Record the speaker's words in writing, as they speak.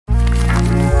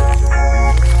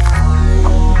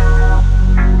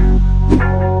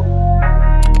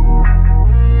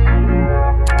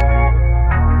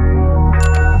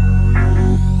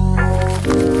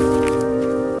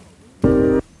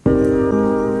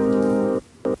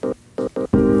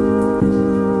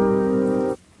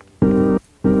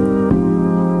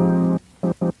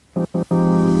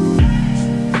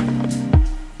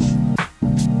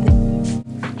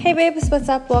Hey babes, what's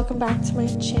up? Welcome back to my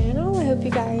channel. I hope you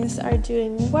guys are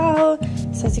doing well.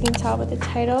 So as you can tell with the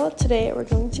title, today we're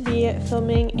going to be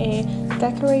filming a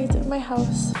decorate my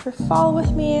house for fall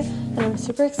with me, and I'm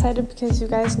super excited because you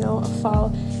guys know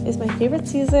fall is my favorite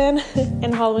season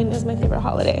and Halloween is my favorite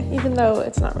holiday, even though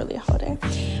it's not really a holiday.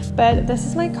 But this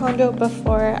is my condo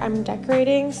before I'm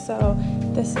decorating, so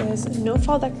this is no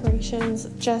fall decorations,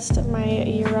 just my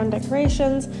year-round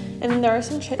decorations, and there are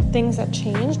some things that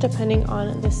change depending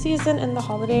on the season and the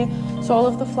holiday. So all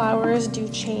of the flowers do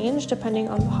change depending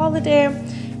on the holiday,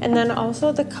 and then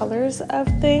also the colors of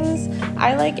things.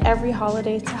 I like every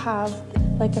holiday to have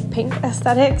like a pink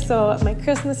aesthetic, so my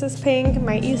Christmas is pink,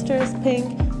 my Easter is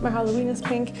pink, my Halloween is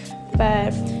pink.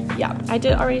 But yeah, I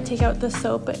did already take out the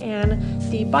soap and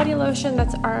the body lotion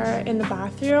that's in the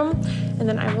bathroom, and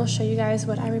then I will show you guys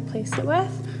what I replaced it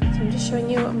with. So I'm just showing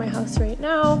you my house right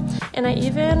now, and I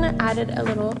even added a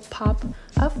little pop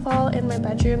of fall in my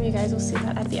bedroom. You guys will see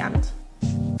that at the end.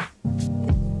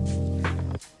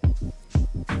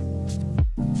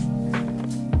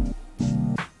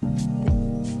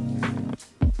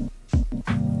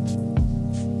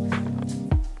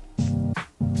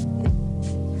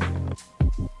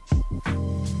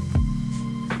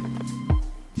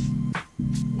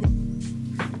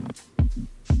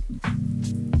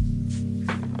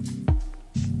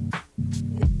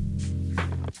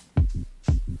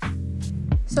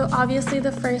 So obviously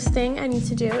the first thing I need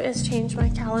to do is change my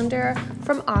calendar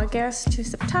from August to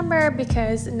September,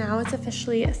 because now it's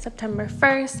officially September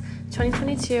 1st,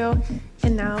 2022,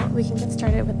 and now we can get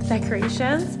started with the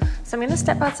decorations. So I'm going to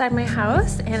step outside my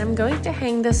house and I'm going to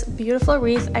hang this beautiful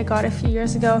wreath I got a few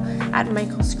years ago at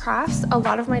Michael's Crafts. A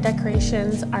lot of my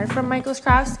decorations are from Michael's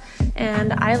Crafts,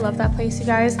 and I love that place, you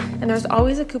guys. And there's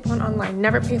always a coupon online.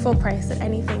 Never pay full price at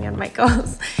anything at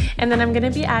Michael's. And then I'm going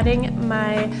to be adding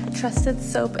my trusted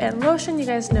soap and lotion. You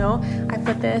guys know I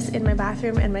put this in my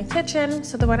bathroom and my kitchen.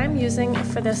 So the one I'm using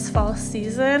for this fall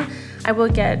season, I will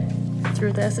get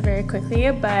through this very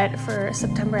quickly, but for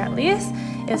September at least,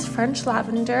 is French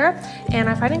lavender, and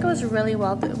I find it goes really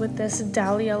well with this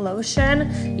dahlia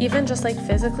lotion. Even just like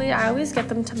physically, I always get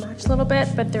them to match a little bit,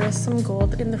 but there is some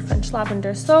gold in the French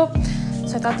lavender soap,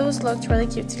 so I thought those looked really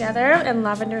cute together. And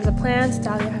lavender is a plant,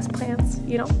 dahlia has plants,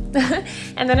 you know.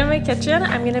 And then in my kitchen,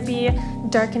 I'm gonna be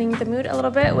darkening the mood a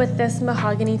little bit with this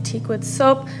mahogany teakwood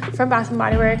soap from Bath &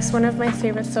 Body Works, one of my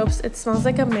favorite soaps. It smells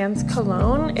like a man's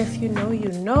cologne. If you know, you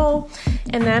know.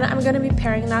 And then I'm going to be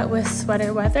pairing that with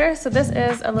Sweater Weather. So this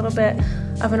is a little bit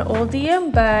of an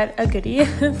oldie, but a goodie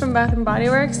from Bath & Body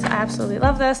Works. I absolutely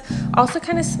love this. Also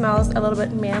kind of smells a little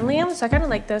bit manly, so I kind of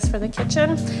like this for the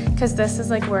kitchen, because this is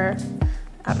like where,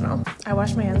 I don't know, I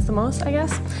wash my hands the most, I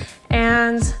guess.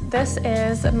 And this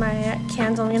is my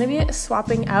candle I'm going to be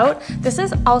swapping out. This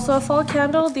is also a fall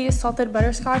candle, the salted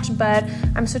butterscotch, but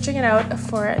I'm switching it out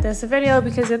for this video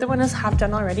because the other one is half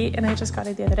done already and I just got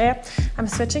it the other day. I'm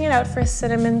switching it out for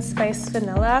cinnamon spice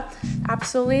vanilla.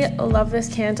 Absolutely love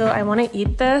this candle. I want to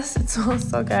eat this. It smells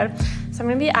so good. So I'm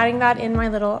going to be adding that in my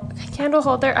little candle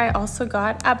holder I also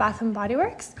got at Bath & Body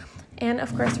Works. And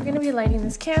of course, we're going to be lighting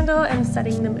this candle and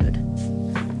setting the mood.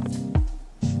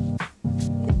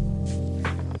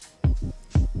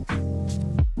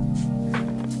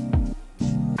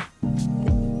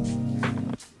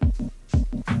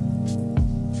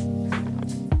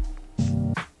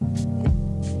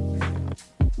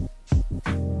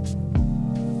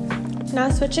 Now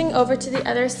switching over to the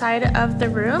other side of the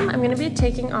room, I'm going to be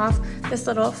taking off this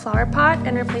little flower pot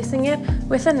and replacing it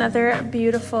with another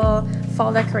beautiful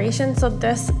fall decoration. So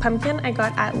this pumpkin I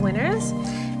got at Winners.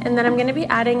 And then I'm going to be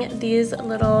adding these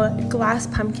little glass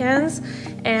pumpkins,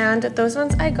 and those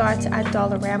ones I got at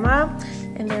Dollarama,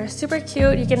 and they're super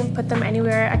cute. You can put them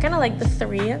anywhere. I kind of like the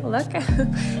 3 look.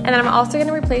 And then I'm also going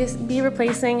to be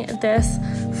replacing this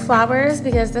flowers,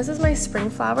 because this is my spring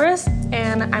flowers,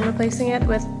 and I'm replacing it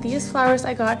with these flowers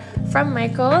I got from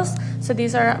Michael's. So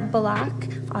these are black,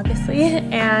 obviously,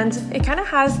 and it kind of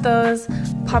has those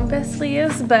pompous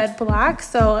leaves but black,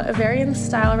 so very in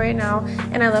style right now.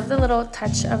 And I love the little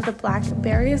touch of the black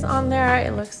berries on there.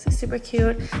 It looks super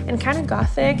cute and kind of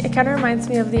gothic. It kind of reminds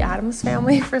me of the Addams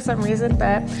Family for some reason,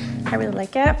 but I really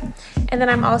like it. And then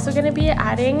I'm also going to be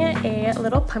adding a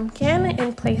little pumpkin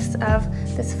in place of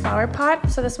this flower pot.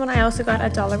 So this one I also got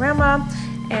at Dollarama,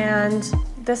 and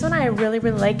this one I really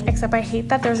like, except I hate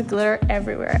that there's glitter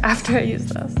everywhere after I use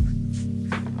this.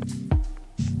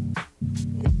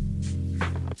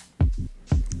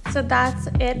 So that's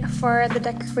it for the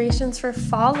decorations for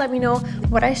fall. Let me know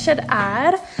what I should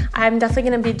add. I'm definitely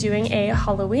going to be doing a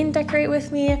Halloween decorate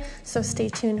with me, so stay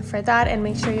tuned for that and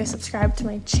make sure you're subscribed to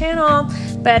my channel.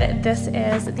 But this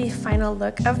is the final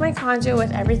look of my condo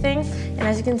with everything, and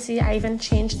as you can see, I even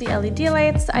changed the LED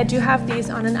lights. I do have these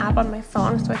on an app on my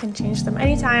phone, so I can change them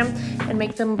anytime and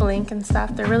make them blink and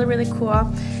stuff. They're really, really cool,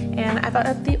 and I thought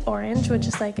that the orange would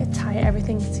just like tie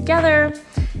everything together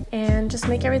and just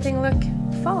make everything look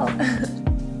fall.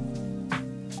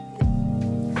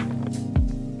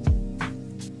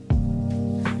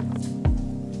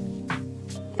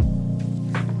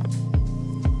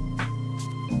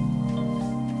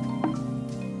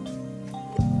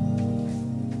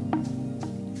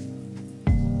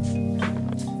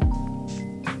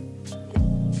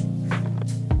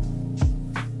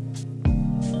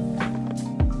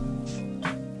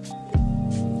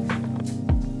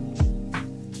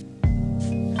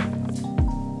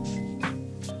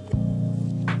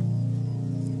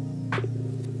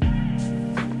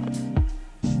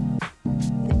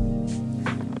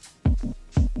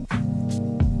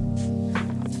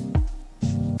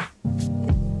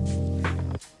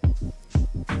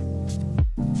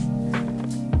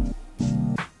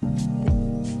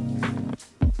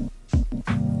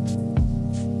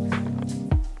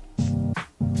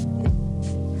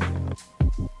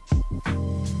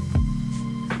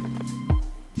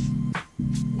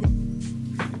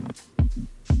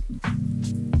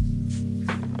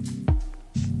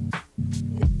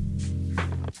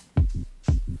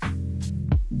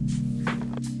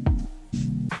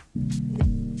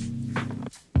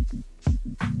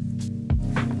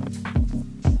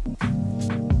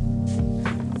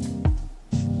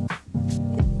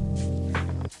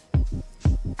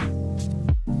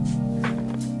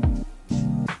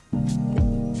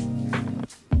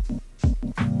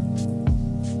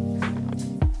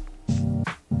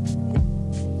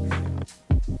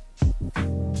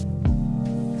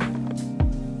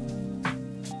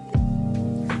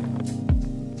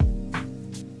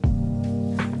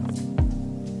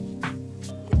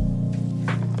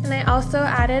 And I also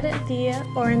added the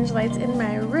orange lights in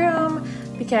my room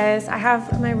because I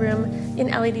have my room in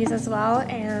LEDs as well,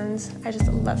 and I just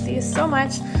love these so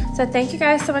much. So thank you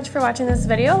guys so much for watching this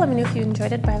video. Let me know if you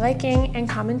enjoyed it by liking and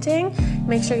commenting.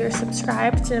 Make sure you're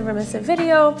subscribed to never miss a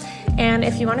video. And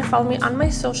if you want to follow me on my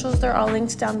socials, they're all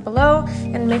linked down below.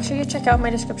 And make sure you check out my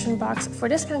description box for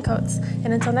discount codes.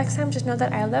 And until next time, just know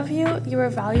that I love you, you are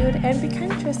valued, and be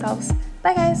kind to yourselves.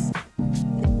 Bye guys!